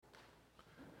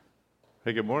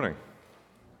Hey, good morning.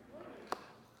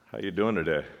 How you doing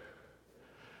today?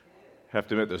 Have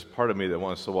to admit, there's part of me that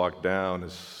wants to walk down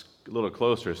a little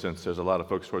closer since there's a lot of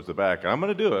folks towards the back. I'm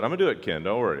going to do it. I'm going to do it, Ken.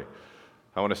 Don't worry.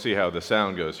 I want to see how the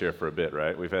sound goes here for a bit,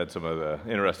 right? We've had some of the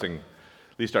interesting,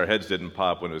 at least our heads didn't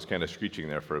pop when it was kind of screeching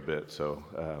there for a bit. So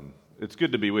it's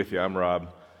good to be with you. I'm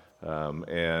Rob,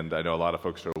 and I know a lot of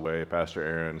folks are away. Pastor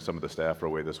Aaron, some of the staff are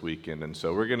away this weekend, and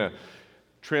so we're going to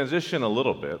transition a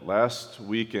little bit. Last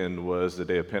weekend was the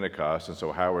day of Pentecost, and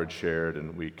so Howard shared,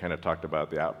 and we kind of talked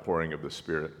about the outpouring of the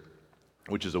Spirit,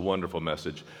 which is a wonderful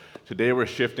message. Today we're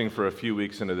shifting for a few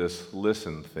weeks into this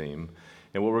listen theme,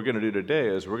 and what we're going to do today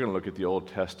is we're going to look at the Old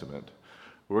Testament.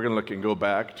 We're going to look and go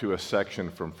back to a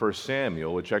section from 1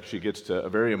 Samuel, which actually gets to a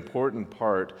very important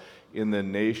part in the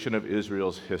nation of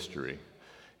Israel's history.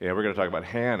 And we're going to talk about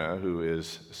Hannah, who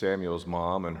is Samuel's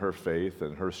mom, and her faith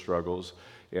and her struggles,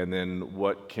 and then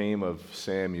what came of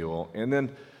Samuel. And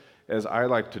then, as I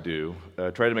like to do,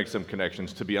 try to make some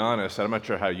connections. To be honest, I'm not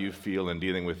sure how you feel in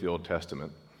dealing with the Old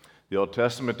Testament. The Old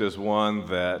Testament is one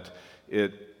that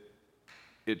it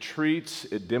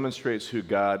demonstrates who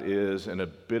God is in a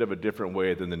bit of a different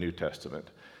way than the New Testament.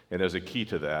 And there's a key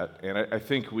to that. And I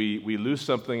think we lose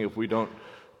something if we don't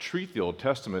treat the Old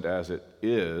Testament as it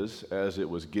is, as it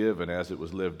was given, as it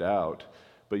was lived out,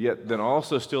 but yet then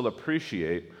also still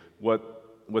appreciate what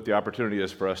the opportunity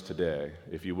is for us today,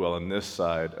 if you will, on this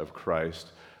side of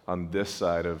Christ, on this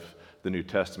side of the New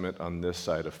Testament, on this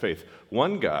side of faith.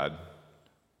 One God,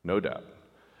 no doubt.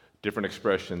 Different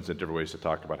expressions and different ways to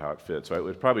talk about how it fits. So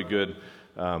it's probably good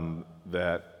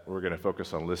that we're going to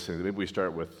focus on listening. Maybe we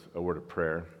start with a word of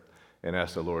prayer and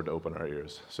ask the Lord to open our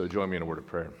ears. So join me in a word of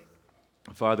prayer.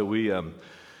 Father, we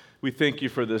thank you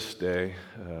for this day,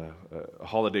 a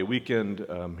holiday weekend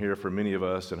here for many of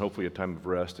us, and hopefully a time of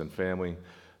rest and family.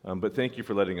 But thank you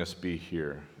for letting us be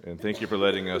here, and thank you for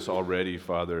letting us already,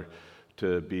 Father,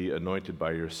 to be anointed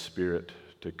by your Spirit,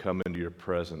 to come into your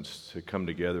presence, to come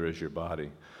together as your body.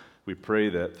 We pray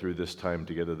that through this time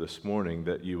together this morning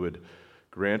that you would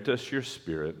grant us your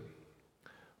Spirit,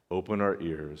 open our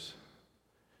ears,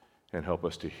 and help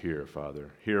us to hear, Father.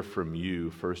 Hear from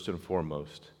you first and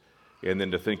foremost, and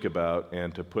then to think about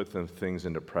and to put some things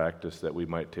into practice that we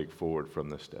might take forward from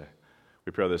this day.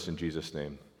 We pray this in Jesus'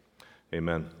 name.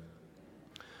 Amen.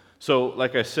 So,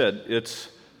 like I said, it's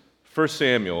 1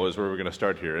 Samuel is where we're going to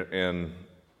start here, and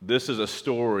this is a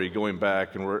story going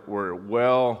back, and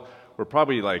we're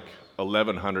probably like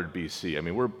 1100 BC. I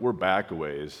mean, we're back a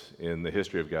ways in the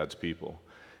history of God's people.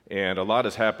 And a lot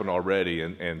has happened already,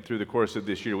 and through the course of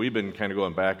this year, we've been kind of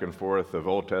going back and forth of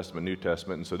Old Testament, New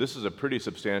Testament, and so this is a pretty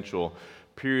substantial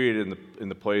period in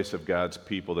the place of God's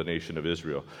people, the nation of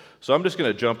Israel. So I'm just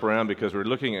going to jump around because we're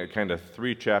looking at kind of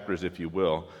 3 chapters, if you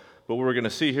will. But what we're going to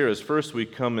see here is first we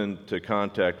come into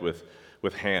contact with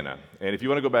Hannah. And if you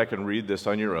want to go back and read this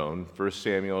on your own, 1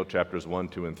 Samuel chapters 1,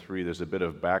 2, and 3, there's a bit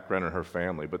of background on her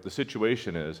family. But the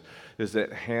situation is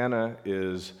that Hannah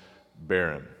is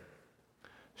barren.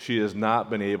 She has not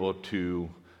been able to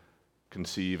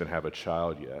conceive and have a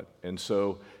child yet. And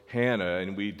so Hannah,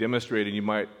 and we demonstrated, you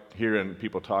might hear and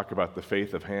people talk about the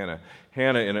faith of Hannah.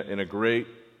 Hannah, in a great,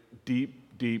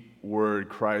 deep word,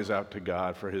 cries out to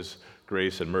God for his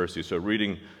grace and mercy. So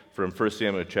reading from 1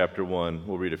 Samuel chapter 1,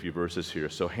 we'll read a few verses here.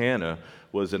 So Hannah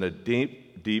was in a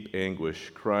deep anguish,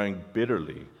 crying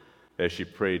bitterly as she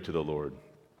prayed to the Lord.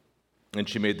 And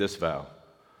she made this vow.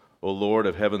 O Lord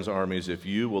of heaven's armies, if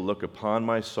you will look upon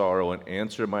my sorrow and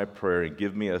answer my prayer and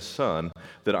give me a son,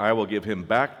 then I will give him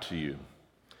back to you.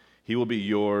 He will be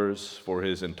yours for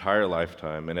his entire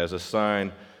lifetime, and as a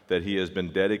sign that he has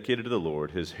been dedicated to the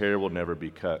Lord, his hair will never be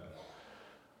cut.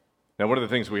 Now, one of the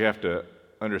things we have to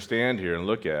understand here and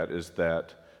look at is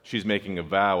that she's making a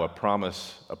vow, a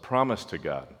promise to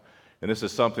God. And this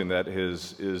is something that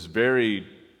is very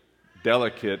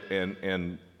delicate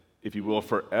and if you will,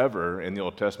 forever in the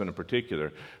Old Testament in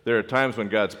particular. There are times when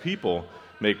God's people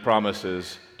make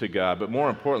promises to God, but more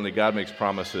importantly, God makes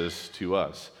promises to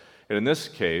us. And in this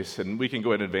case, and we can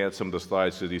go ahead and advance some of the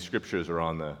slides so these scriptures are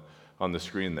on the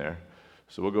screen there.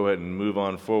 So we'll go ahead and move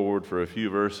on forward for a few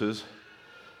verses.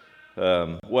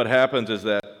 What happens is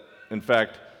that, in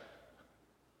fact,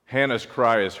 Hannah's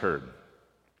cry is heard.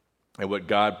 And what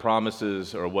God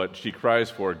promises or what she cries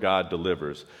for, God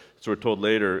delivers. So we're told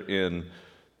later in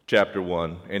chapter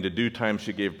 1, and in due time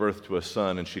she gave birth to a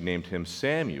son, and she named him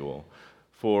Samuel,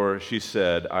 for she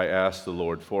said, I asked the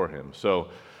Lord for him. So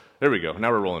there we go.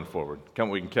 Now we're rolling forward.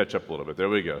 We can catch up a little bit. There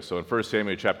we go. So in 1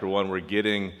 Samuel chapter 1, we're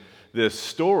getting this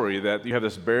story that you have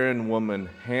this barren woman,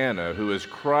 Hannah, who is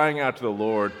crying out to the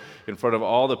Lord in front of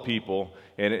all the people,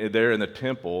 and they're in the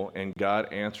temple, and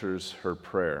God answers her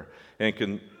prayer.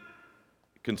 And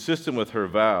consistent with her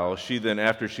vow, she then,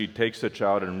 after she takes the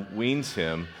child and weans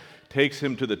him, takes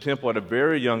him to the temple at a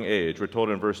very young age. We're told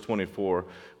in verse 24,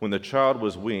 when the child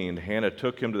was weaned, Hannah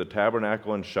took him to the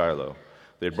tabernacle in Shiloh.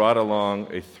 They brought along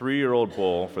a 3-year-old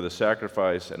bull for the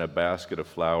sacrifice and a basket of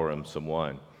flour and some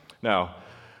wine. Now,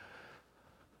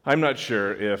 I'm not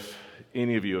sure if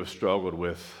any of you have struggled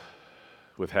with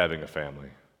having a family.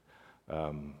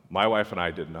 My wife and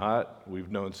I did not. We've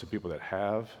known some people that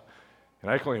have. And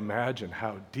I can only imagine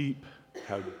how deep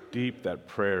that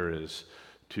prayer is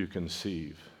to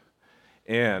conceive.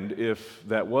 And if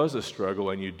that was a struggle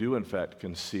and you do in fact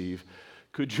conceive,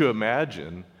 could you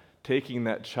imagine taking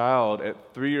that child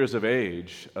at 3 years of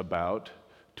age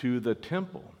to the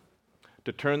temple,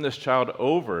 to turn this child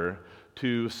over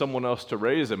to someone else to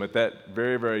raise him at that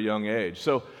very, very young age?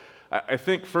 So I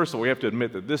think, first of all, we have to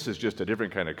admit that this is just a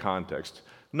different kind of context.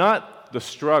 Not the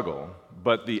struggle,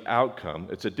 but the outcome.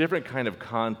 It's a different kind of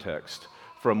context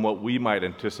from what we might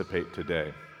anticipate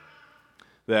today.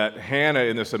 That Hannah,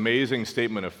 in this amazing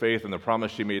statement of faith and the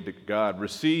promise she made to God,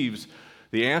 receives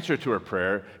the answer to her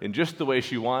prayer in just the way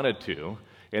she wanted to,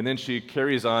 and then she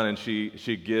carries on and she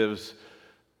gives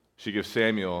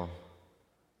Samuel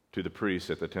to the priest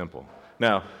at the temple.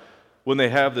 Now, when they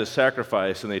have this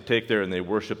sacrifice and they take there and they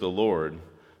worship the Lord,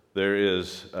 there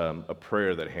is a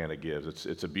prayer that Hannah gives.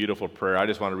 It's a beautiful prayer. I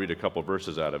just want to read a couple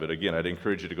verses out of it. Again, I'd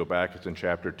encourage you to go back. It's in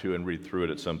chapter 2 and read through it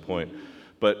at some point.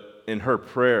 But in her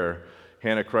prayer,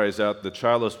 Hannah cries out, "The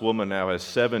childless woman now has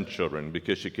 7 children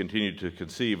because she continued to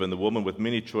conceive, and the woman with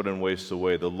many children wastes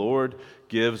away. The Lord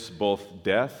gives both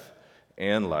death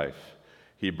and life.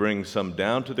 He brings some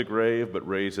down to the grave, but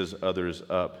raises others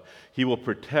up. He will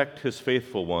protect his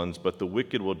faithful ones, but the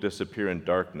wicked will disappear in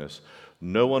darkness.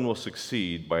 No one will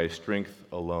succeed by strength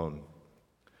alone."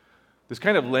 This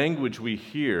kind of language we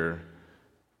hear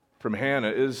from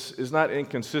Hannah is not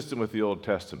inconsistent with the Old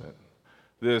Testament.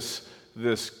 This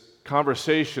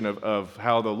conversation of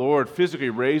how the Lord physically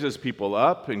raises people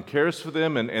up and cares for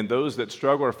them, and those that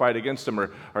struggle or fight against them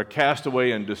are cast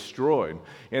away and destroyed.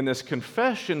 And this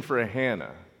confession for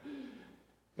Hannah,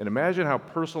 and imagine how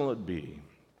personal it'd be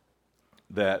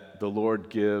that the Lord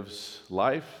gives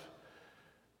life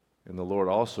and the Lord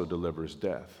also delivers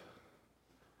death.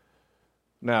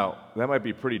 Now, that might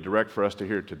be pretty direct for us to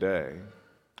hear today,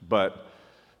 but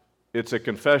it's a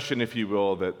confession, if you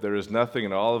will, that there is nothing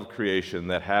in all of creation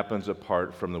that happens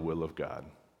apart from the will of God.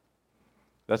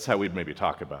 That's how we'd maybe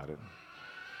talk about it.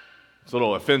 It's a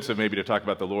little offensive maybe to talk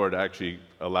about the Lord actually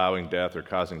allowing death or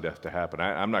causing death to happen.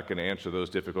 I'm not going to answer those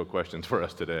difficult questions for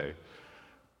us today.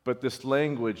 But this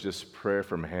language, this prayer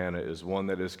from Hannah, is one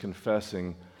that is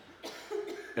confessing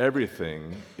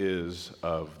everything is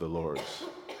of the Lord's.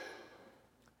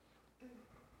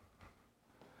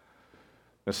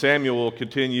 Now, Samuel will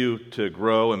continue to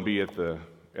grow and be at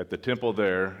the temple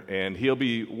there, and he'll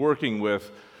be working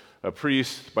with a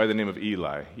priest by the name of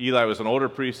Eli. Eli was an older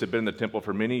priest, had been in the temple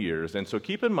for many years, and so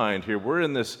keep in mind here, we're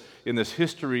in this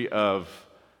history of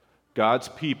God's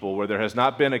people where there has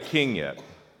not been a king yet,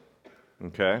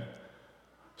 okay?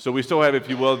 So we still have, if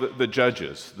you will, the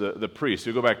judges, the priests.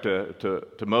 You go back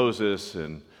to Moses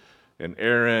and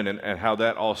Aaron and how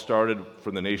that all started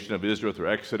from the nation of Israel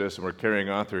through Exodus, and we're carrying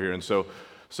on through here. And so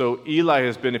Eli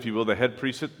has been, if you will, the head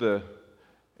priest at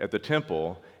the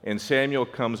temple, and Samuel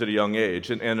comes at a young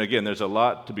age. And again, there's a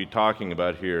lot to be talking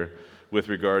about here with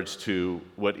regards to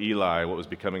what was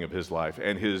becoming of his life,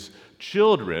 and his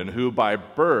children, who by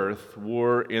birth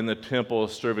were in the temple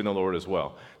serving the Lord as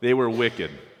well. They were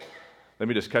wicked. Let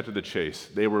me just cut to the chase.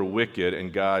 They were wicked,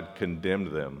 and God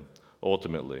condemned them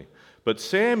ultimately. But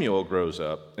Samuel grows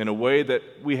up in a way that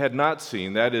we had not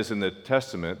seen, that is in the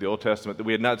Testament, the Old Testament, that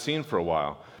we had not seen for a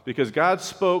while, because God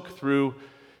spoke through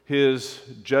his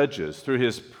judges, through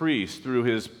his priests, through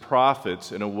his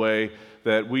prophets in a way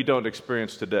that we don't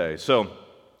experience today. So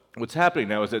what's happening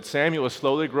now is that Samuel is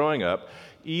slowly growing up.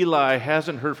 Eli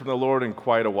hasn't heard from the Lord in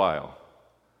quite a while.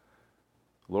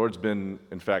 The Lord's been,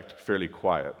 in fact, fairly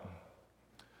quiet.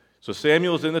 So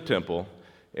Samuel's in the temple,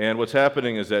 and what's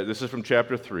happening is that, this is from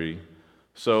chapter 3,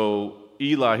 so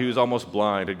Eli, who was almost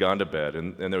blind, had gone to bed,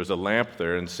 and there was a lamp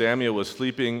there, and Samuel was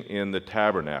sleeping in the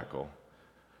tabernacle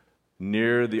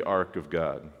near the ark of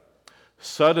God.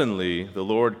 Suddenly, the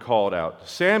Lord called out,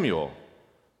 "Samuel."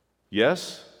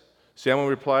 "Yes?" Samuel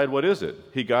replied, "What is it?"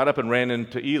 He got up and ran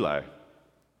into Eli.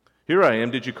 "Here I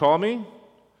am. Did you call me?"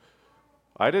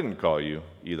 "I didn't call you,"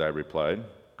 Eli replied.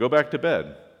 "Go back to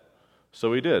bed."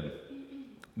 So he did.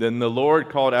 Then the Lord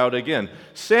called out again,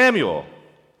 Samuel!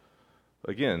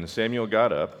 Again, Samuel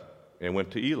got up and went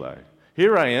to Eli.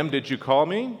 Here I am, did you call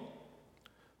me?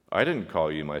 I didn't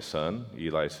call you, my son,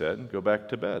 Eli said. Go back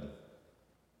to bed.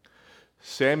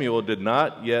 Samuel did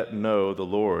not yet know the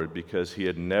Lord because he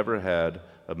had never had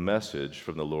a message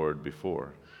from the Lord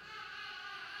before.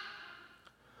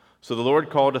 So the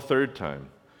Lord called a third time,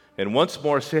 and once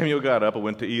more Samuel got up and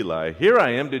went to Eli. Here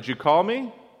I am, did you call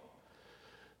me?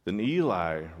 Then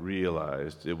Eli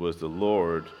realized it was the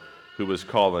Lord who was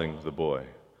calling the boy.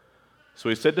 So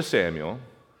he said to Samuel,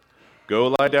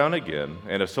 Go lie down again,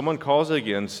 and if someone calls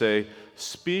again, say,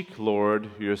 Speak, Lord,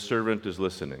 your servant is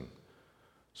listening.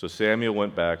 So Samuel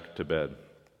went back to bed.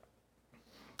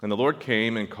 And the Lord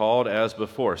came and called as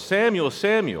before, Samuel,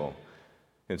 Samuel.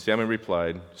 And Samuel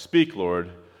replied, Speak,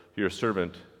 Lord, your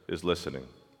servant is listening.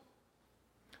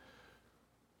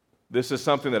 This is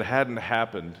something that hadn't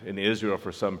happened in Israel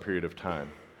for some period of time.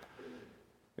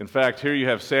 In fact, here you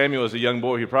have Samuel as a young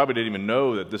boy. He probably didn't even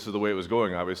know that this is the way it was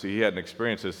going, obviously. He hadn't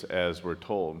experienced this as we're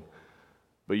told.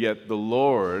 But yet the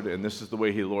Lord, and this is the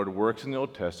way the Lord works in the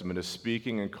Old Testament, is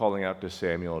speaking and calling out to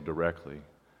Samuel directly.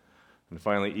 And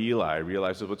finally, Eli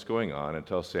realizes what's going on and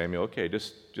tells Samuel, okay,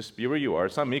 just be where you are.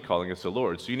 It's not me calling, it's the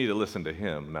Lord, so you need to listen to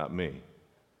him, not me.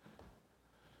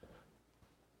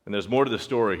 And there's more to the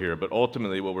story here, but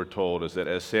ultimately what we're told is that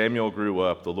as Samuel grew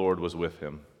up, the Lord was with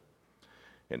him.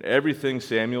 And everything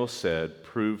Samuel said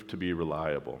proved to be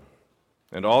reliable.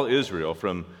 And all Israel,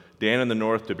 from Dan in the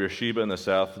north to Beersheba in the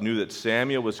south, knew that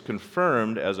Samuel was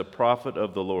confirmed as a prophet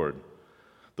of the Lord.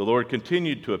 The Lord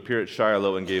continued to appear at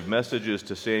Shiloh and gave messages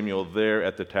to Samuel there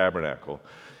at the tabernacle.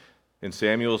 And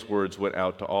Samuel's words went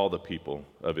out to all the people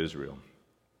of Israel.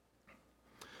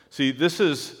 See, this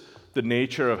is the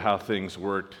nature of how things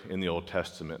worked in the Old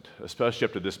Testament, especially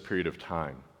up to this period of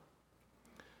time,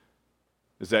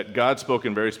 is that God spoke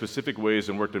in very specific ways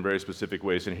and worked in very specific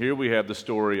ways. And here we have the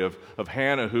story of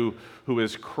Hannah who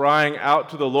is crying out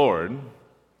to the Lord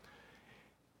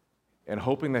and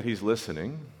hoping that he's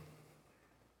listening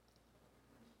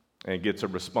and gets a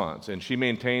response. And she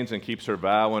maintains and keeps her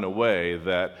vow in a way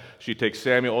that she takes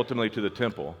Samuel ultimately to the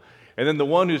temple. And then the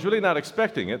one who's really not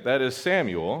expecting it, that is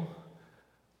Samuel,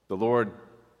 the Lord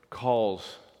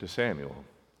calls to Samuel.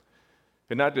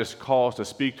 And not just calls to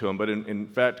speak to him, but in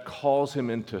fact calls him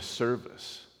into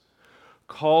service,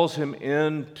 calls him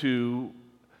into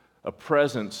a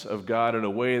presence of God in a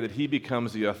way that he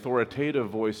becomes the authoritative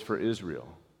voice for Israel.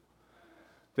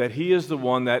 That he is the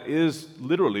one that is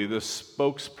literally the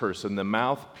spokesperson, the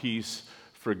mouthpiece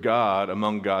for God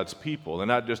among God's people. And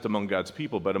not just among God's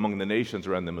people, but among the nations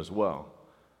around them as well.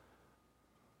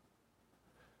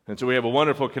 And so we have a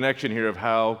wonderful connection here of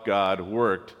how God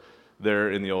worked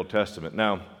there in the Old Testament.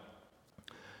 Now,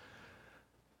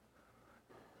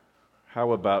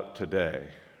 how about today,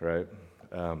 right?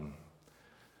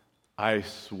 I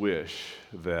wish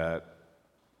that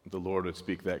the Lord would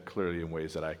speak that clearly in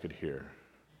ways that I could hear,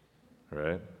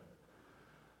 right?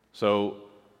 So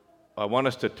I want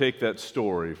us to take that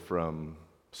story from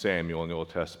Samuel in the Old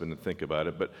Testament and think about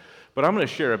it, but I'm going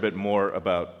to share a bit more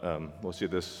about, we'll see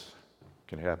if this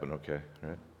can happen, okay,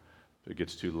 right? If it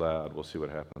gets too loud, we'll see what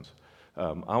happens.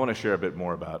 I want to share a bit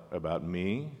more about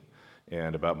me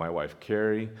and about my wife,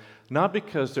 Carrie, not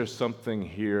because there's something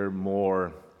here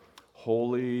more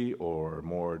holy or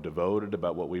more devoted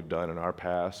about what we've done in our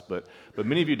past, but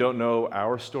many of you don't know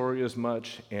our story as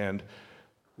much, and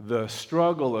the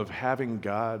struggle of having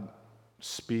God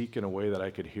speak in a way that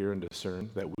I could hear and discern,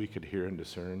 that we could hear and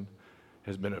discern,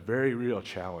 has been a very real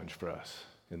challenge for us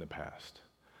in the past.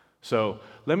 So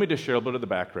let me just share a bit of the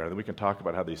background, and we can talk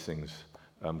about how these things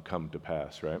come to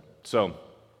pass, right? So,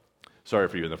 sorry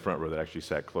for you in the front row that actually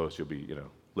sat close. You'll be,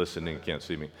 listening, can't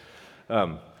see me.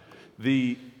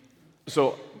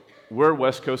 So we're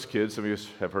West Coast kids. Some of you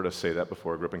have heard us say that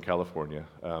before. I grew up in California.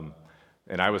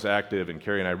 And I was active, and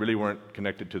Carrie and I really weren't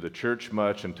connected to the church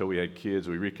much until we had kids.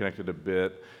 We reconnected a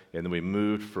bit, and then we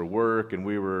moved for work, and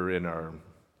we were in our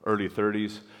early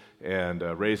 30s and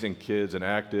raising kids and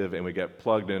active, and we got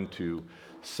plugged into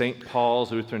St.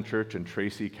 Paul's Lutheran Church in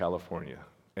Tracy, California.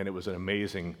 And it was an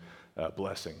amazing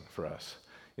blessing for us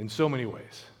in so many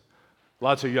ways.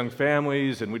 Lots of young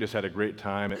families, and we just had a great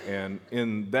time. And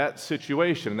in that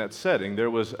situation, in that setting, there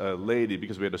was a lady,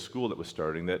 because we had a school that was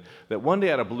starting, that one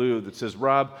day out of blue that says,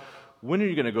 Rob, when are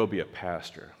you going to go be a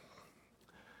pastor?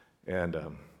 And I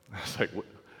was like,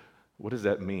 what does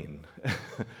that mean?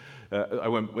 I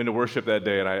went into worship that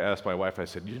day, and I asked my wife, I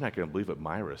said, you're not going to believe what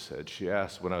Myra said. She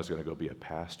asked when I was going to go be a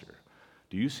pastor.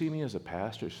 Do you see me as a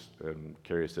pastor? And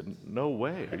Carrie said, no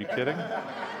way. Are you kidding?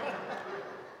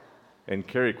 And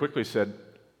Carrie quickly said,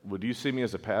 would you see me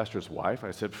as a pastor's wife?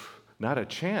 I said, not a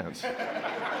chance.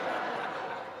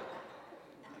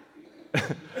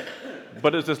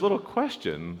 But it's this little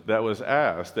question that was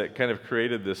asked that kind of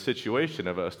created this situation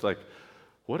of us like,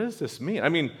 what does this mean? I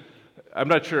mean, I'm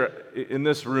not sure in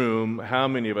this room how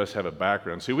many of us have a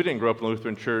background. See, we didn't grow up in the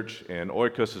Lutheran Church, and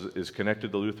Oikos is connected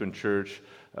to the Lutheran Church.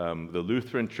 The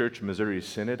Lutheran Church Missouri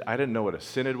Synod, I didn't know what a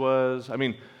synod was. I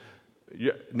mean,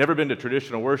 never been to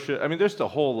traditional worship. I mean, there's a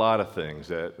whole lot of things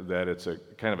that it's a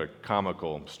kind of a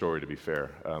comical story, to be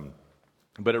fair.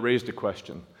 But it raised a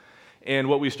question. And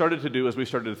what we started to do is we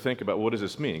started to think about, what does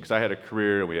this mean? Because I had a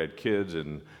career, and we had kids,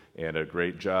 and a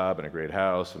great job, and a great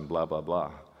house, and blah, blah,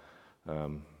 blah.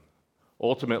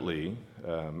 Ultimately,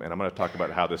 and I'm going to talk about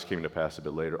how this came to pass a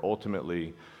bit later,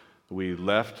 ultimately, we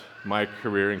left my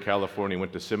career in California,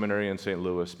 went to seminary in St.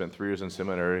 Louis, spent 3 years in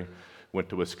seminary, went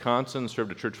to Wisconsin,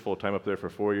 served a church full-time up there for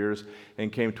 4 years,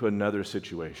 and came to another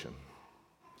situation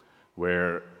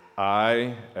where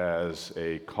I, as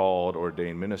a called,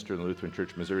 ordained minister in the Lutheran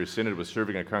Church Missouri Synod, was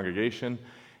serving a congregation,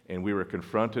 and we were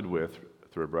confronted with,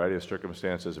 through a variety of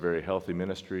circumstances, a very healthy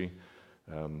ministry,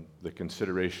 the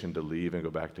consideration to leave and go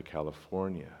back to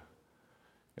California.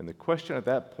 And the question at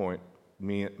that point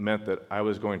meant that I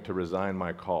was going to resign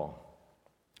my call.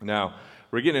 Now,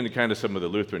 we're getting into kind of some of the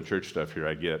Lutheran church stuff here,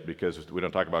 I get, because we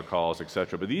don't talk about calls,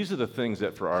 etc. But these are the things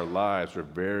that for our lives are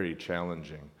very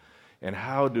challenging. And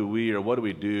how do we, or what do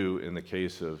we do in the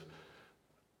case of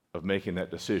making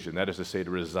that decision? That is to say, to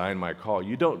resign my call.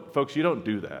 Folks, you don't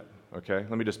do that, okay?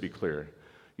 Let me just be clear.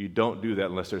 You don't do that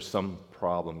unless there's some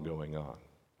problem going on.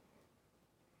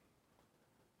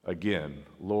 Again,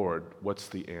 Lord, what's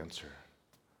the answer?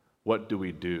 What do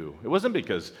we do? It wasn't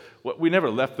because we never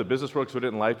left the business world because we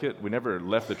didn't like it. We never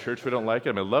left the church we don't like it.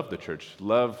 I mean, I love the church,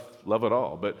 love it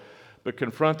all. But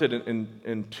confronted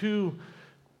in two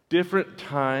different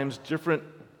times, different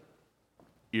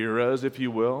eras, if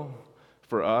you will,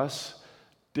 for us,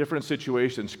 different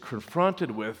situations,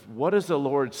 confronted with what is the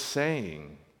Lord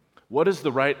saying? What is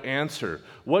the right answer?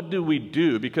 What do we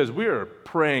do? Because we are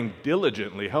praying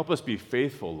diligently. Help us be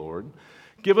faithful, Lord.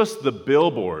 Give us the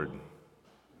billboard.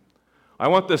 I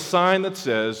want the sign that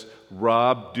says,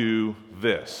 Rob, do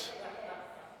this.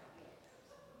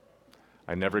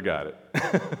 I never got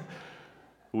it.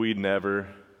 We never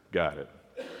got it.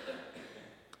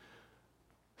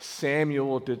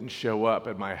 Samuel didn't show up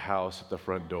at my house at the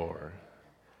front door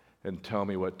and tell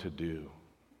me what to do.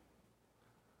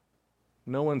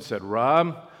 No one said,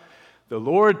 Rob, the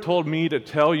Lord told me to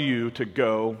tell you to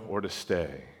go or to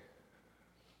stay.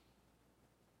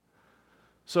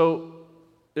 So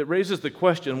it raises the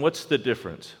question, what's the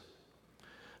difference?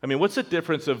 I mean, what's the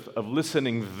difference of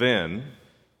listening then,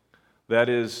 that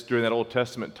is, during that Old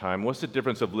Testament time? What's the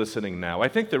difference of listening now? I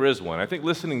think there is one. I think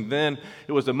listening then,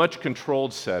 it was a much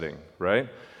controlled setting, right?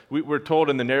 We're told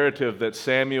in the narrative that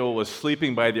Samuel was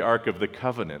sleeping by the Ark of the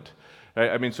Covenant.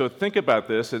 I mean, so think about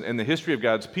this in the history of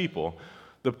God's people.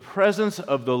 The presence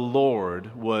of the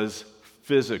Lord was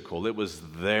physical. It was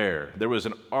there. There was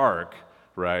an ark,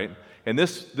 right? And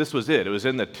this was it. It was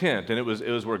in the tent, and it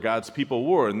was where God's people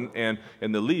were, and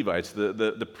the Levites,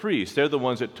 the priests, they're the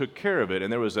ones that took care of it.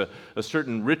 And there was a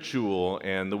certain ritual,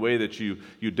 and the way that you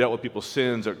dealt with people's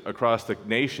sins across the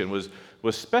nation was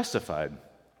specified.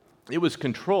 It was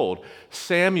controlled.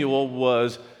 Samuel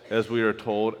was, as we are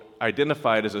told,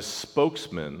 identified as a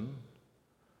spokesman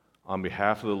on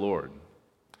behalf of the Lord.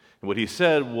 And what he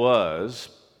said was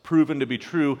proven to be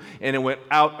true, and it went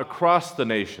out across the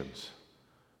nations,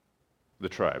 the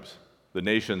tribes, the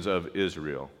nations of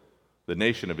Israel, the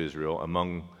nation of Israel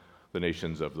among the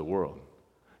nations of the world.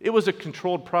 It was a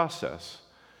controlled process.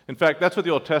 In fact, that's what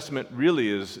the Old Testament really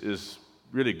is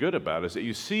really good about, is that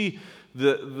you see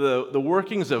the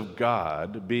workings of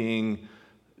God being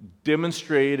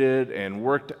demonstrated and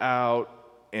worked out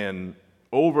and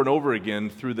over again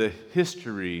through the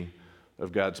history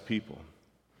of God's people.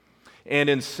 And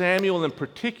in Samuel in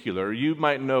particular, you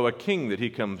might know a king that he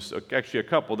comes, actually a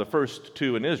couple, the first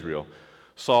two in Israel,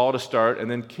 Saul to start, and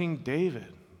then King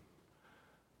David.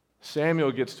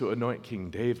 Samuel gets to anoint King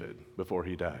David before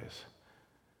he dies.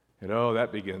 And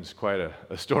that begins quite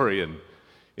a story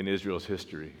in Israel's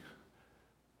history.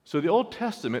 So the Old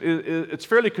Testament, it's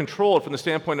fairly controlled from the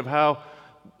standpoint of how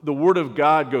the Word of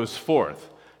God goes forth,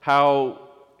 how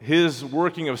His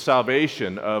working of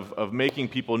salvation, of making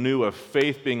people new, of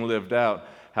faith being lived out,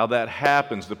 how that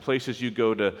happens, the places you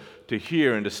go to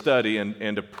hear and to study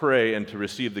and to pray and to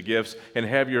receive the gifts and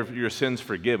have your sins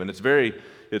forgiven.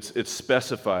 It's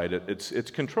specified,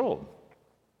 it's controlled.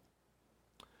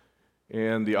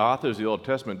 And the authors of the Old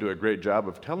Testament do a great job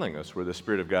of telling us where the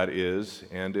Spirit of God is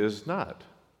and is not.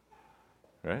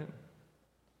 right?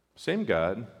 Same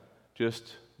God,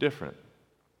 just different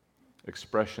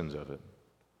expressions of it.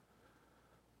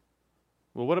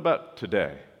 Well, what about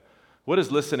today? What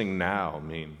does listening now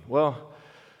mean? Well,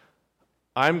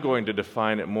 I'm going to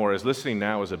define it more as listening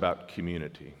now is about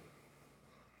community.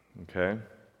 Okay?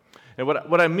 And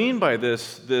what I mean by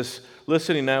this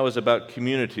listening now is about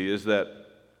community is that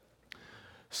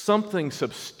something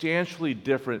substantially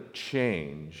different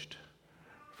changed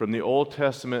from the Old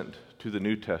Testament to the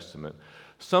New Testament.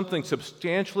 Something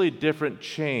substantially different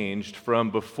changed from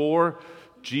before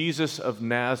Jesus of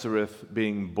Nazareth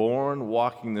being born,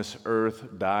 walking this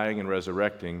earth, dying and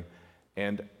resurrecting,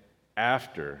 and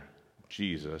after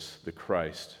Jesus, the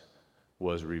Christ,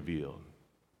 was revealed.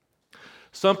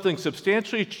 Something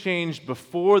substantially changed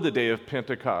before the day of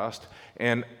Pentecost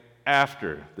and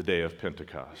after the day of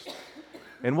Pentecost.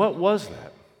 And what was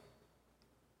that?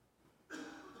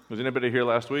 Was anybody here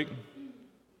last week?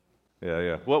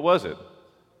 Yeah. What was it?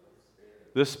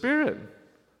 The Spirit,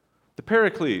 the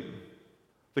Paraclete,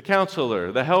 the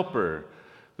Counselor, the Helper.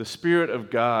 The Spirit of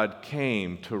God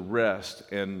came to rest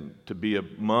and to be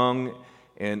among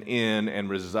and in and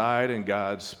reside in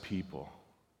God's people.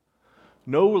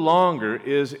 No longer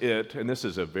is it, and this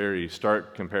is a very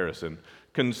stark comparison,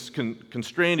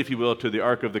 constrained, if you will, to the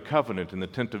Ark of the Covenant and the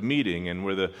tent of meeting and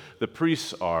where the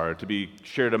priests are to be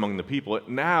shared among the people. It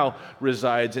now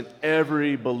resides in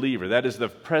every believer. That is, the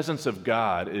presence of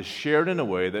God is shared in a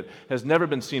way that has never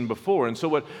been seen before. And so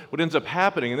what ends up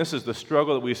happening, and this is the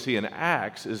struggle that we see in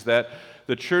Acts, is that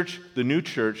the church, the new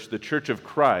church, the church of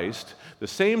Christ, the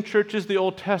same church as the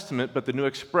Old Testament, but the new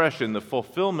expression, the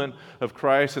fulfillment of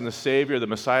Christ and the Savior, the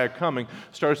Messiah coming,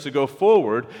 starts to go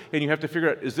forward, and you have to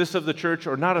figure out, is this of the church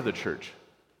or not of the church?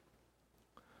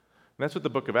 And that's what the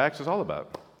book of Acts is all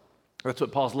about. That's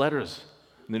what Paul's letters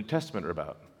in the New Testament are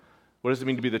about. What does it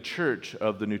mean to be the church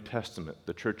of the New Testament,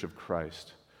 the church of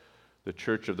Christ, the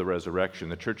church of the resurrection,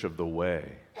 the church of the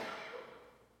way?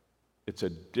 It's a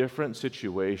different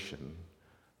situation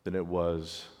than it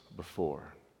was before.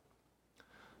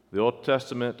 The Old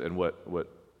Testament and what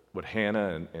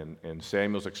Hannah and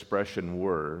Samuel's expression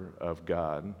were of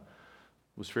God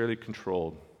was fairly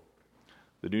controlled.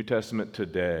 The New Testament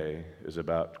today is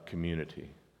about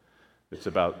community. It's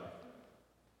about,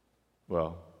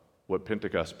 well, what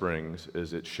Pentecost brings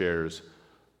is it shares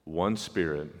one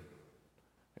Spirit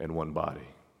and one body.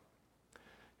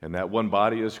 And that one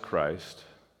body is Christ,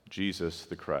 Jesus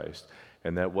the Christ.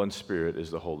 And that one Spirit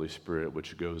is the Holy Spirit,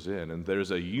 which goes in. And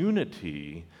there's a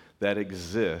unity that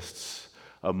exists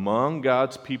among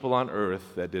God's people on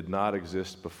earth that did not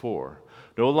exist before.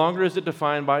 No longer is it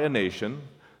defined by a nation,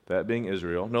 that being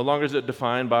Israel. No longer is it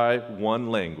defined by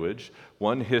one language,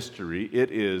 one history.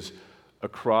 It is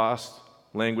across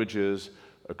languages,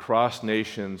 across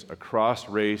nations, across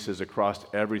races, across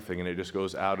everything. And it just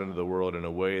goes out into the world in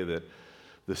a way that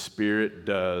the Spirit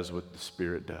does what the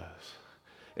Spirit does.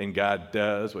 And God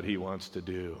does what He wants to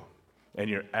do. And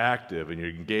you're active, and you're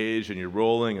engaged, and you're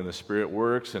rolling, and the Spirit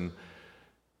works, and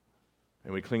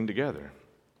we cling together.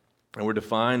 And we're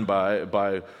defined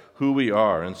by who we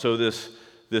are. And so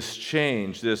this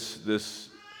change, this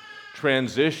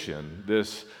transition,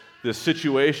 this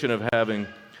situation of having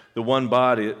the one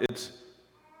body,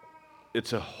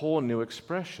 it's a whole new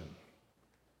expression.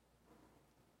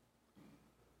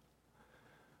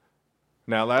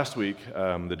 Now, last week,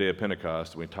 the day of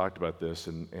Pentecost, we talked about this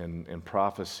and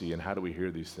prophecy and how do we hear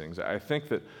these things. I think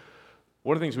that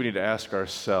one of the things we need to ask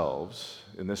ourselves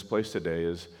in this place today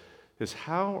is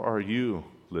how are you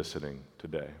listening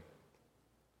today?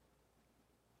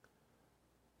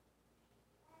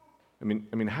 I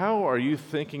mean, how are you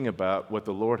thinking about what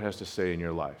the Lord has to say in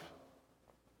your life?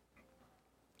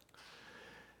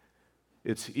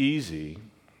 It's easy,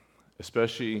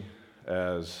 especially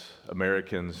as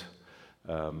Americans,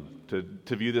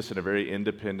 to view this in a very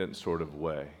independent sort of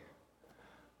way,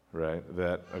 right?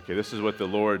 That, okay, this is what the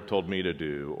Lord told me to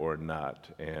do or not.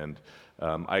 And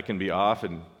I can be off,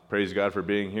 and praise God for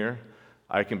being here.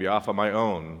 I can be off on my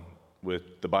own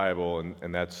with the Bible,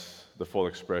 and that's the full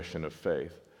expression of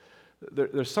faith.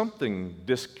 There's something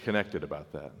disconnected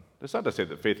about that. That's not to say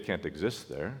that faith can't exist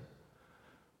there,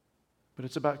 but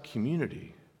it's about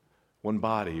community. One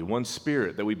body, one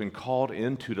Spirit that we've been called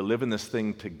into to live in this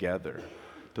thing together.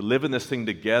 To live in this thing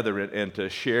together and to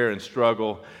share and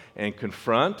struggle and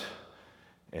confront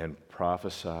and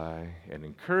prophesy and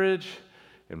encourage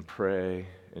and pray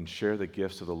and share the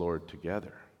gifts of the Lord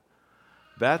together.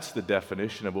 That's the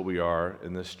definition of what we are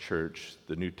in this church,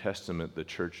 the New Testament, the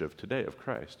church of today, of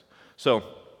Christ. So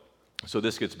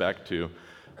this gets back to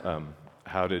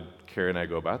how did Carrie and I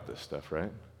go about this stuff,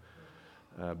 right?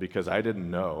 because I didn't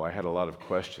know. I had a lot of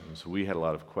questions. We had a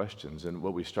lot of questions. And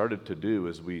what we started to do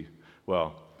is we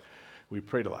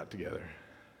prayed a lot together.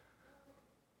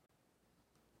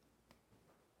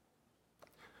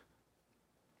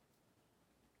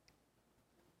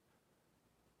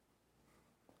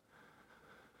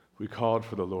 We called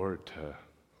for the Lord to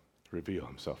reveal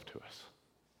himself to us.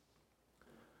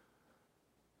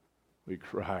 We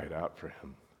cried out for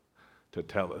him to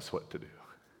tell us what to do.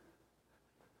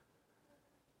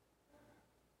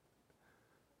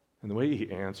 And the way he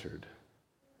answered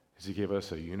is he gave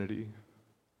us a unity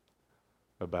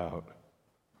about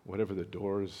whatever the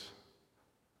doors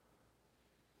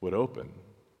would open,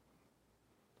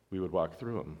 we would walk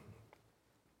through them.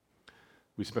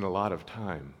 We spent a lot of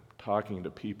time talking to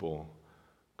people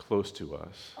close to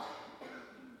us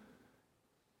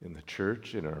in the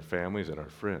church, in our families, and our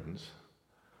friends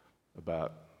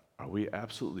about, are we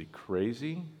absolutely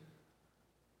crazy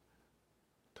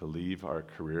to leave our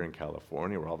career in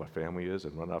California where all of our family is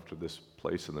and run off to this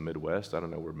place in the Midwest? I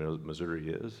don't know where Missouri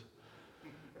is.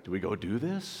 Do we go do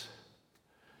this?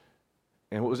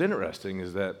 And what was interesting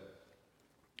is that,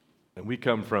 and we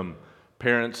come from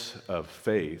parents of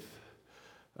faith,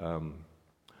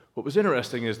 what was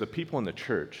interesting is the people in the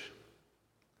church,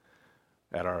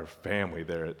 at our family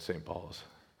there at St. Paul's,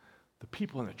 the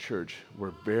people in the church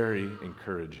were very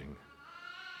encouraging,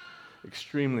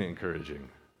 extremely encouraging.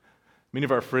 Many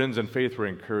of our friends in faith were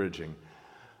encouraging.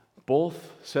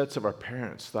 Both sets of our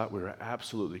parents thought we were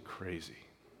absolutely crazy.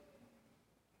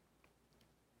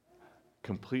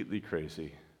 Completely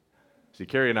crazy. See,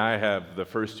 Carrie and I have the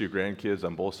first two grandkids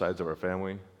on both sides of our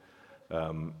family.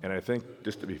 And I think,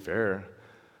 just to be fair,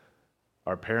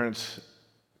 our parents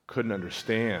couldn't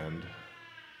understand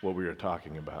what we were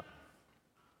talking about.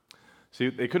 See,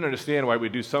 they couldn't understand why we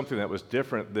do something that was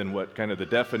different than what kind of the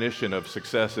definition of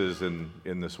success is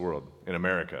in this world, in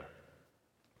America.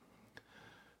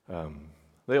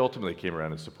 They ultimately came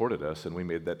around and supported us, and we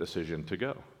made that decision to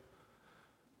go.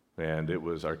 And it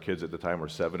was, our kids at the time were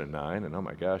 7 and 9, and oh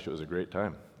my gosh, it was a great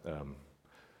time.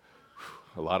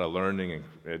 A lot of learning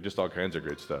and just all kinds of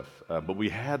great stuff. But we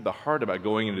had the heart about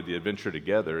going into the adventure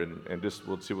together and just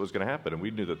we'll see what was going to happen. And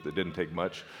we knew that it didn't take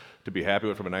much to be happy.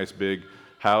 We went from a nice big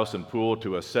house and pool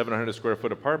to a 700 square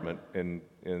foot apartment in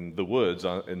the woods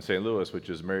in St. Louis, which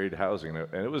is married housing.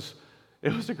 And it was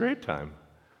a great time.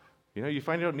 You know, you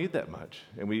find you don't need that much.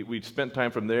 And we spent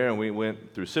time from there, and we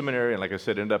went through seminary, and like I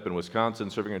said, ended up in Wisconsin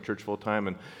serving in church full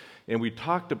time. And we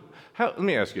talked to, let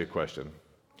me ask you a question.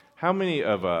 How many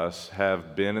of us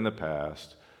have been in the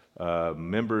past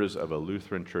members of a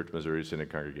Lutheran Church Missouri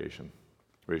Synod congregation?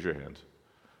 Raise your hands.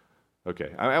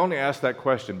 Okay, I only ask that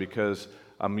question because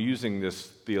I'm using this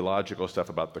theological stuff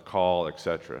about the call,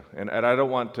 etc. And I don't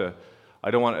want to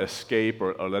escape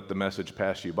or let the message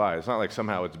pass you by. It's not like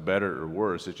somehow it's better or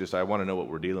worse. It's just I want to know what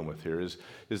we're dealing with here. Is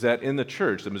that in the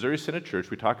church, the Missouri Synod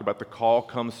Church, we talk about the call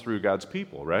comes through God's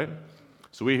people, right?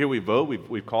 So we vote.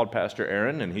 We've called Pastor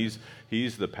Aaron, and he's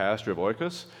the pastor of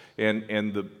Oikos. And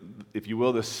if you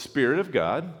will, the Spirit of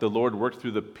God, the Lord worked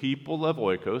through the people of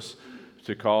Oikos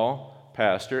to call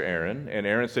Pastor Aaron. And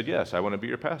Aaron said, yes, I want to be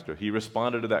your pastor. He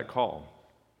responded to that call.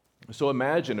 So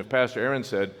imagine if Pastor Aaron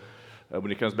said, when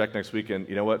he comes back next weekend,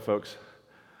 you know what, folks?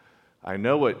 I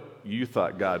know what you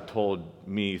thought God told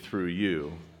me through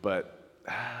you, but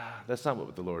that's not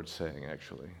what the Lord's saying,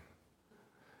 actually.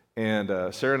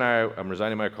 And Sarah and I'm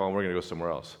resigning my call, and we're going to go somewhere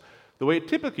else. The way it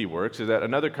typically works is that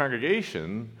another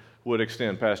congregation would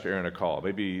extend Pastor Aaron a call,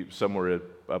 maybe somewhere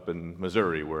up in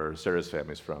Missouri where Sarah's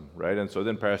family's from, right? And so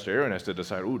then Pastor Aaron has to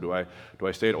decide, do I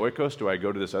stay at Oikos? Do I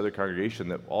go to this other congregation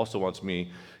that also wants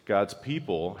me? God's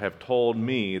people have told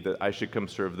me that I should come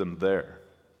serve them there.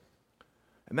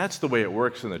 And that's the way it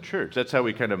works in the church. That's how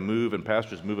we kind of move, and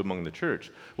pastors move among the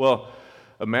church. Well,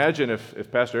 imagine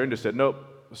if Pastor Aaron just said, nope,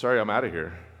 sorry, I'm out of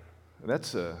here.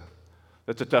 That's a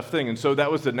tough thing. And so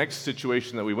that was the next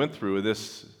situation that we went through,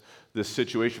 this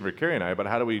situation for Carrie and I. But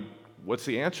what's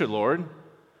the answer, Lord?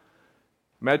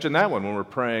 Imagine that one when we're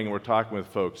praying and we're talking with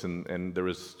folks, and there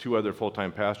was 2 other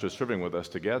full-time pastors serving with us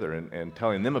together and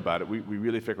telling them about it. We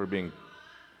really think we're being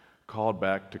called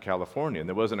back to California. And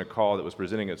there wasn't a call that was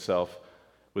presenting itself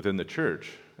within the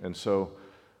church. And so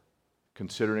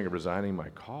considering resigning my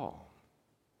call.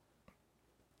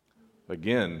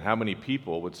 Again, how many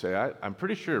people would say, I'm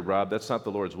pretty sure, Rob, that's not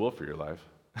the Lord's will for your life.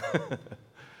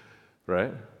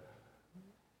 Right?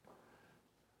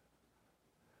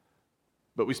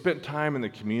 But we spent time in the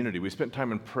community. We spent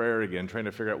time in prayer again, trying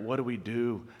to figure out what do we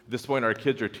do. At this point, our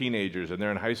kids are teenagers, and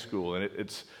they're in high school, and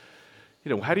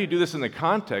how do you do this in the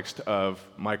context of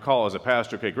my call as a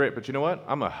pastor? Okay, great, but you know what?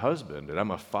 I'm a husband and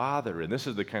I'm a father, and this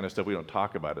is the kind of stuff we don't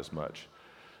talk about as much.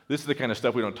 This is the kind of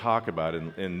stuff we don't talk about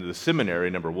in the seminary,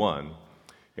 number one,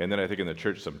 and then I think in the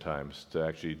church sometimes to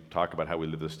actually talk about how we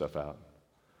live this stuff out.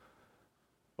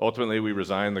 Ultimately, we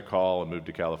resigned the call and moved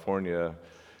to California,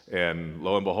 and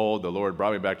lo and behold, the Lord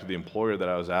brought me back to the employer that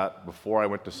I was at before I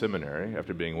went to seminary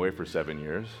after being away for 7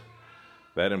 years.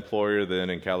 That employer then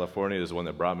in California is the one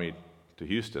that brought me to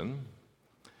Houston,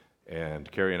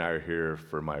 and Carrie and I are here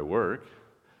for my work,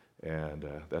 and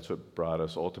that's what brought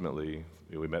us ultimately.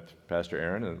 We met Pastor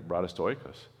Aaron and it brought us to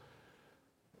Oikos.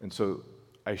 And so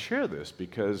I share this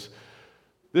because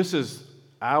this is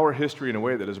our history in a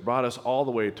way that has brought us all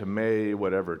the way to May,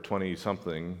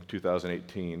 20-something,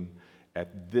 2018,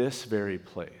 at this very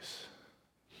place,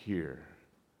 here,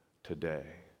 today,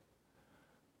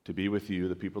 to be with you,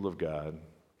 the people of God,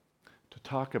 to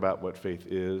talk about what faith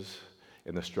is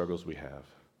and the struggles we have.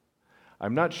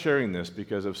 I'm not sharing this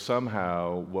because of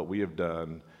somehow what we have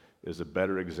done is a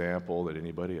better example than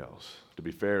anybody else. To be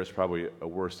fair, it's probably a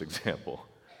worse example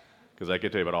because I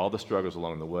can tell you about all the struggles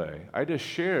along the way. I just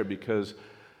share because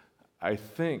I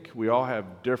think we all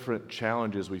have different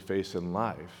challenges we face in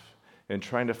life and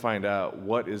trying to find out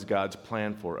what is God's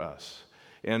plan for us.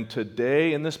 And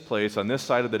today in this place, on this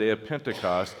side of the day of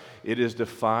Pentecost, it is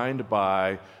defined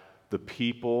by the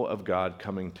people of God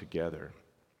coming together.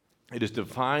 It is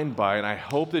defined by, and I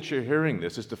hope that you're hearing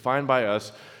this, it's defined by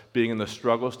us being in the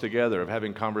struggles together, of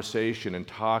having conversation and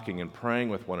talking and praying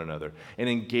with one another and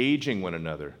engaging one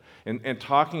another and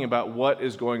talking about what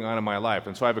is going on in my life.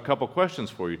 And so I have a couple questions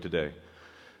for you today.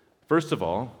 First of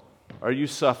all, are you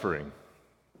suffering?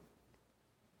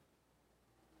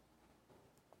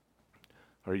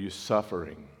 Are you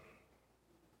suffering?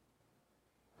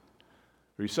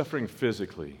 Are you suffering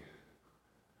physically?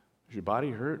 Does your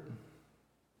body hurt?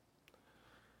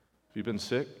 Have you been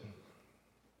sick?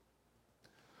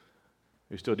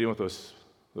 Are you still dealing with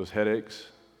those headaches?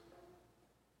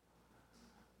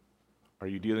 Are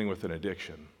you dealing with an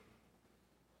addiction?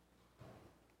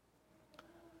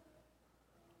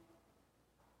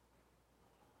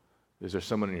 Is there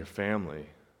someone in your family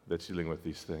that's dealing with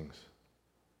these things?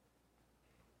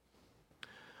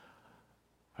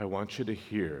 I want you to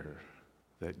hear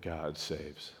that God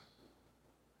saves.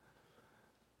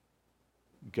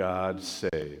 God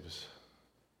saves.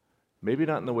 Maybe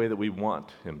not in the way that we want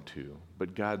him to,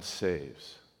 but God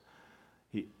saves.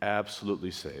 He absolutely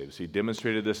saves. He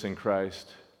demonstrated this in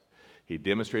Christ. He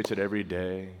demonstrates it every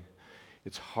day.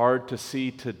 It's hard to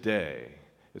see today.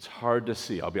 It's hard to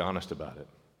see. I'll be honest about it.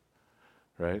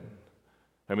 Right?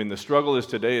 I mean, the struggle is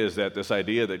today is that this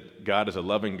idea that God is a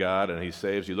loving God and he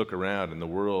saves. You look around in the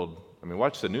world. I mean,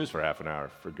 watch the news for half an hour,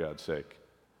 for God's sake.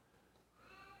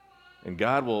 And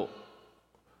God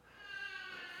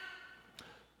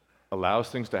allows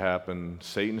things to happen.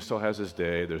 Satan still has his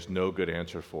day. There's no good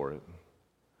answer for it.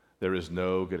 There is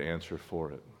no good answer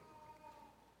for it.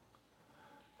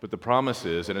 But the promise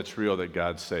is, and it's real, that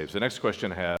God saves. The next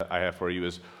question I have for you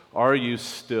is, are you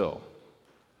still?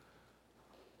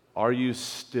 Are you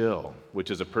still? Which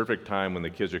is a perfect time when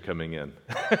the kids are coming in.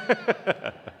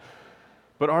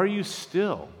 But are you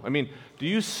still? I mean, do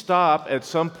you stop at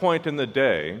some point in the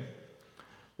day,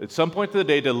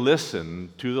 to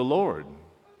listen to the Lord?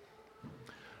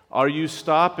 Are you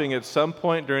stopping at some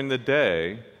point during the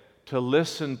day to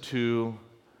listen to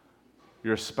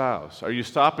your spouse? Are you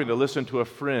stopping to listen to a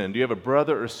friend? Do you have a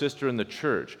brother or sister in the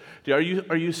church? Are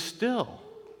you still?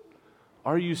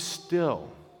 Are you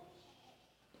still?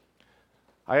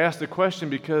 I ask the question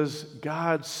because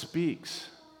God speaks.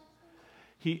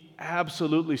 He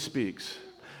absolutely speaks.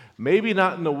 Maybe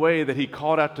not in the way that he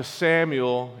called out to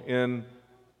Samuel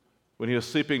when he was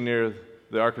sleeping near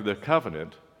the Ark of the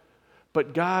Covenant,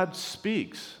 but God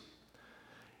speaks.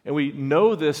 And we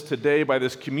know this today by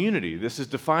this community. This is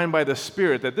defined by the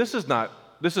Spirit, that this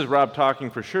is Rob talking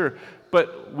for sure,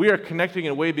 but we are connecting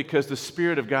in a way because the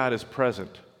Spirit of God is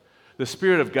present. The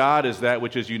Spirit of God is that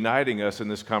which is uniting us in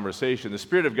this conversation. The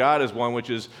Spirit of God is one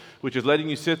which is letting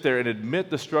you sit there and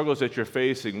admit the struggles that you're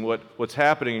facing, what's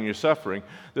happening in your suffering.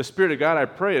 The Spirit of God, I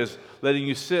pray, is letting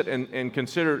you sit and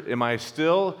consider, am I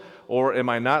still, or am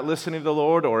I not listening to the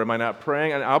Lord, or am I not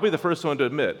praying? And I'll be the first one to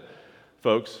admit,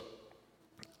 folks,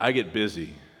 I get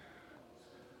busy,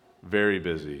 very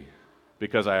busy,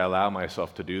 because I allow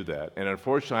myself to do that. And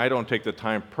unfortunately, I don't take the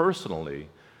time personally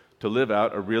to live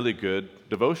out a really good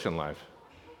devotion life.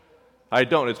 I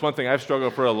don't. It's one thing I've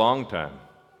struggled for a long time.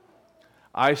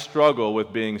 I struggle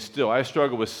with being still. I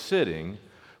struggle with sitting,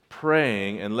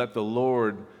 praying, and let the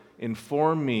Lord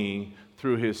inform me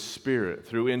through His Spirit,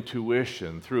 through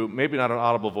intuition, through maybe not an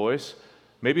audible voice.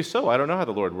 Maybe so. I don't know how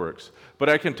the Lord works. But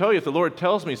I can tell you, if the Lord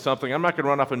tells me something, I'm not going to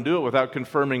run off and do it without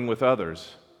confirming with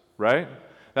others, right?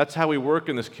 That's how we work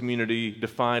in this community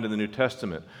defined in the New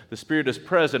Testament. The Spirit is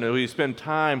present, and we spend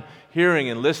time hearing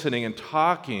and listening and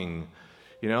talking.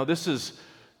 This is,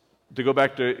 to go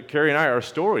back to Carrie and I, our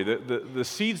story, the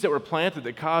seeds that were planted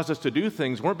that caused us to do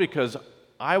things weren't because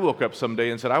I woke up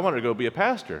someday and said, I wanted to go be a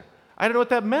pastor. I didn't know what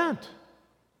that meant.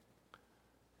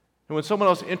 And when someone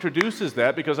else introduces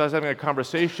that, because I was having a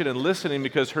conversation and listening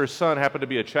because her son happened to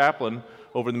be a chaplain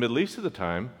over in the Middle East at the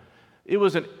time, it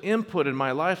was an input in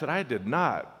my life that I did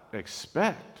not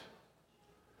expect.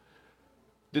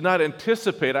 Did not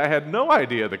anticipate. I had no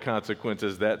idea the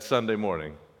consequences that Sunday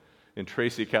morning in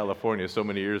Tracy, California, so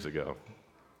many years ago.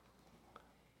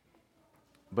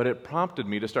 But it prompted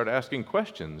me to start asking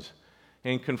questions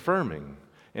and confirming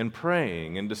and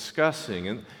praying and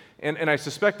discussing. And I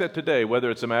suspect that today,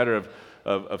 whether it's a matter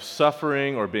of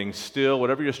suffering or being still,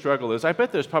 whatever your struggle is, I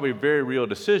bet there's probably very real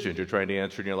decisions you're trying to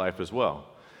answer in your life as well.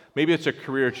 Maybe it's a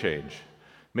career change.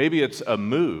 Maybe it's a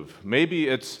move. Maybe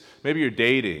you're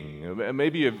dating.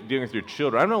 Maybe you're dealing with your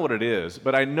children. I don't know what it is,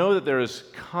 but I know that there is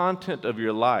content of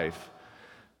your life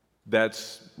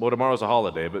tomorrow's a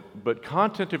holiday, but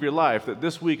content of your life that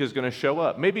this week is going to show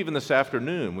up. Maybe even this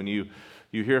afternoon when you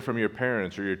hear from your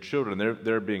parents or your children,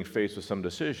 they're being faced with some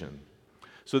decision.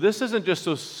 So this isn't just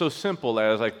so simple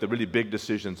as like the really big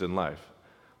decisions in life.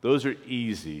 Those are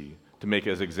easy to make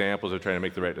as examples of trying to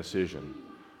make the right decision.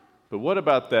 But what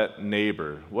about that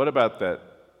neighbor? What about that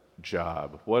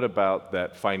job? What about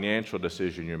that financial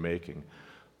decision you're making?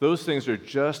 Those things are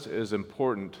just as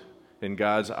important in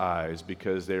God's eyes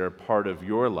because they are part of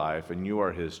your life and you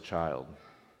are His child.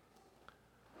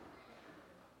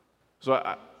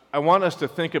 So I want us to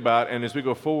think about, and as we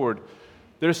go forward,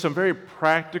 there's some very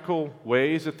practical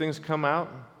ways that things come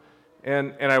out.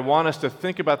 And I want us to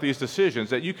think about these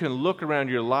decisions, that you can look around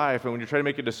your life, and when you're trying to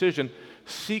make a decision,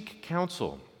 seek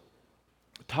counsel.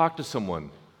 Talk to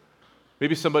someone.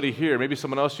 Maybe somebody here, maybe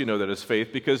someone else you know that has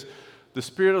faith, because the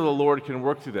Spirit of the Lord can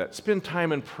work through that. Spend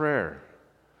time in prayer.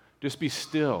 Just be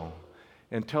still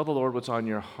and tell the Lord what's on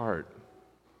your heart.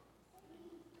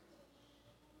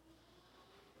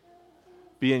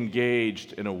 Be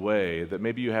engaged in a way that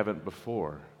maybe you haven't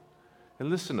before. And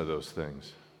listen to those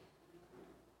things.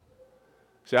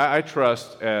 See, I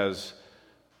trust, as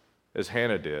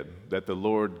Hannah did, that the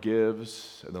Lord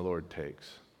gives and the Lord takes.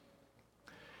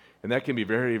 And that can be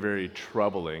very, very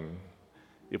troubling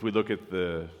if we look at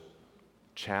the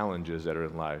challenges that are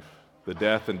in life, the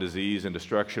death and disease and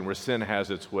destruction where sin has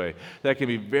its way. That can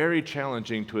be very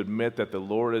challenging to admit that the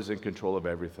Lord is in control of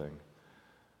everything.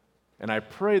 And I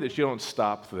pray that you don't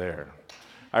stop there.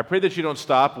 I pray that you don't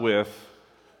stop with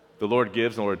the Lord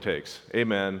gives and the Lord takes.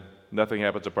 Amen. Nothing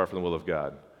happens apart from the will of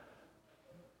God.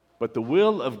 But the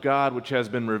will of God, which has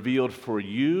been revealed for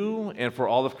you and for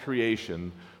all of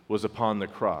creation, was upon the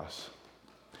cross.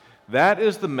 That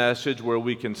is the message where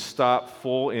we can stop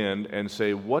full end and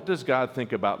say, what does God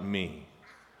think about me?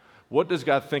 What does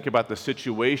God think about the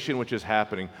situation which is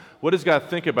happening? What does God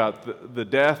think about the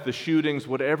death, the shootings,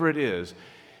 whatever it is?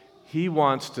 He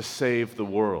wants to save the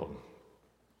world.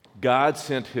 God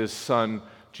sent His Son,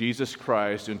 Jesus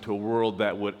Christ, into a world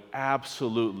that would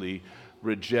absolutely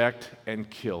reject and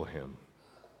kill Him,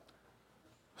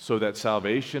 so that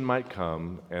salvation might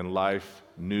come and life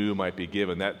new might be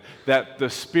given, that the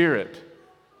Spirit,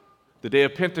 the day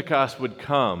of Pentecost would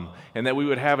come, and that we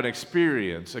would have an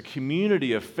experience, a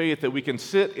community of faith, that we can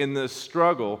sit in this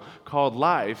struggle called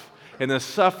life and this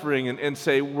suffering and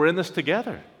say, we're in this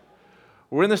together.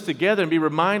 We're in this together, and be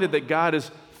reminded that God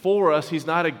is for us, He's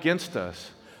not against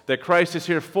us. That Christ is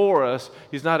here for us,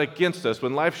 He's not against us.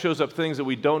 When life shows up things that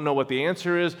we don't know what the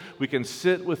answer is, we can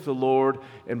sit with the Lord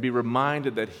and be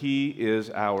reminded that He is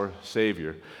our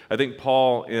Savior. I think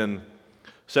Paul in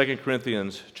 2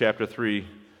 Corinthians chapter 3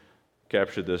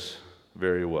 captured this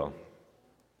very well.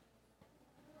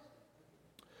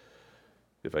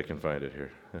 If I can find it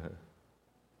here.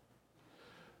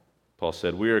 Paul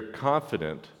said, "We are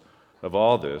confident of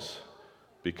all this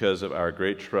because of our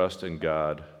great trust in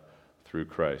God through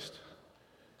Christ.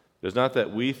 It is not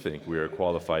that we think we are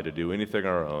qualified to do anything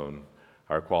on our own.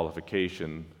 Our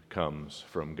qualification comes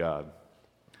from God."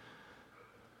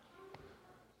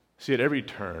 See, at every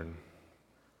turn,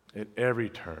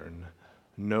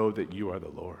 know that you are the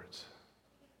Lord's.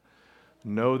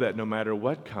 Know that no matter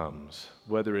what comes,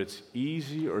 whether it's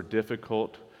easy or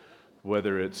difficult,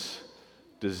 whether it's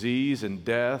disease and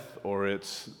death, or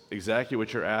it's exactly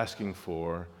what you're asking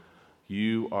for,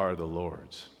 you are the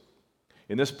Lord's.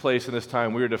 In this place, in this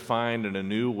time, we are defined in a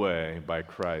new way by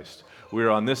Christ. We are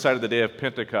on this side of the day of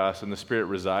Pentecost, and the Spirit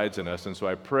resides in us. And so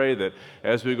I pray that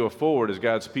as we go forward as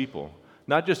God's people,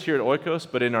 not just here at Oikos,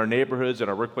 but in our neighborhoods, in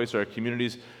our workplace, our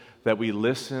communities, that we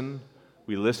listen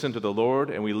to the Lord,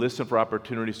 and we listen for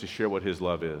opportunities to share what His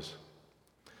love is.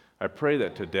 I pray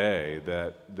that today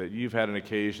that you've had an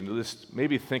occasion to just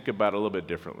maybe think about it a little bit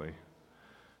differently.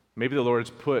 Maybe the Lord's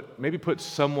put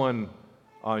someone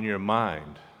on your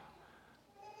mind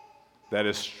that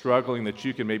is struggling that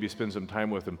you can maybe spend some time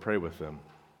with and pray with them.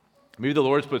 Maybe the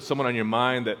Lord's put someone on your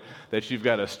mind that you've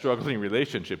got a struggling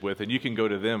relationship with, and you can go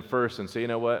to them first and say, you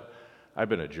know what, I've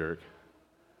been a jerk.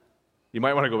 You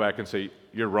might want to go back and say,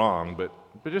 you're wrong, but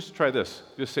just try this.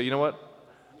 Just say, you know what,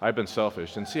 I've been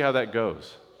selfish, and see how that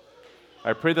goes.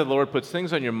 I pray that the Lord puts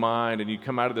things on your mind, and you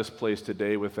come out of this place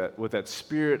today with that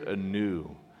spirit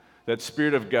anew, that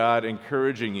Spirit of God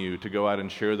encouraging you to go out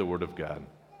and share the Word of God.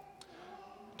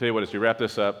 Tell you what, as we wrap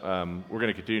this up, we're going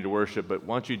to continue to worship, but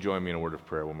why don't you join me in a word of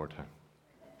prayer one more time.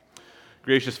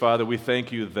 Gracious Father, we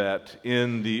thank you that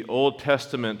in the Old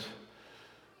Testament,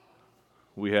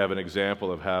 we have an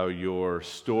example of how your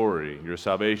story, your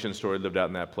salvation story, lived out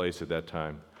in that place at that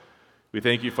time. We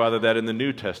thank you, Father, that in the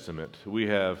New Testament, we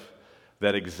have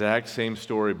that exact same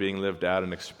story being lived out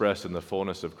and expressed in the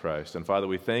fullness of Christ. And Father,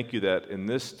 we thank you that in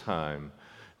this time,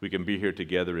 we can be here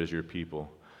together as your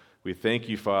people. We thank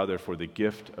you, Father, for the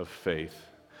gift of faith.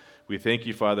 We thank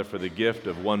you, Father, for the gift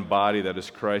of one body that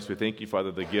is Christ. We thank you,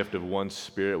 Father, the gift of one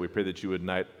Spirit. We pray that you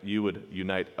would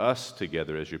unite us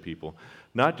together as your people,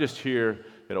 not just here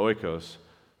at Oikos,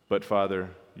 but, Father,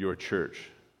 your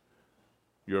church,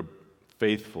 your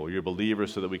faithful, your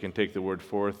believers, so that we can take the word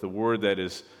forth, the word that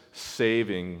is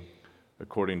saving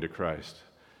according to Christ,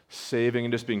 saving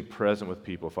and just being present with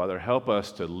people. Father, help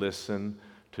us to listen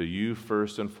to you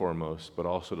first and foremost, but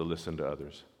also to listen to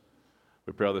others.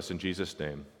 We pray all this in Jesus'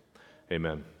 name.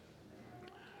 Amen.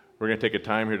 We're going to take a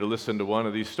time here to listen to one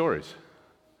of these stories,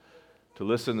 to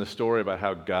listen to the story about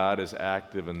how God is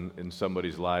active in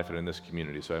somebody's life and in this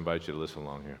community. So I invite you to listen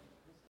along here.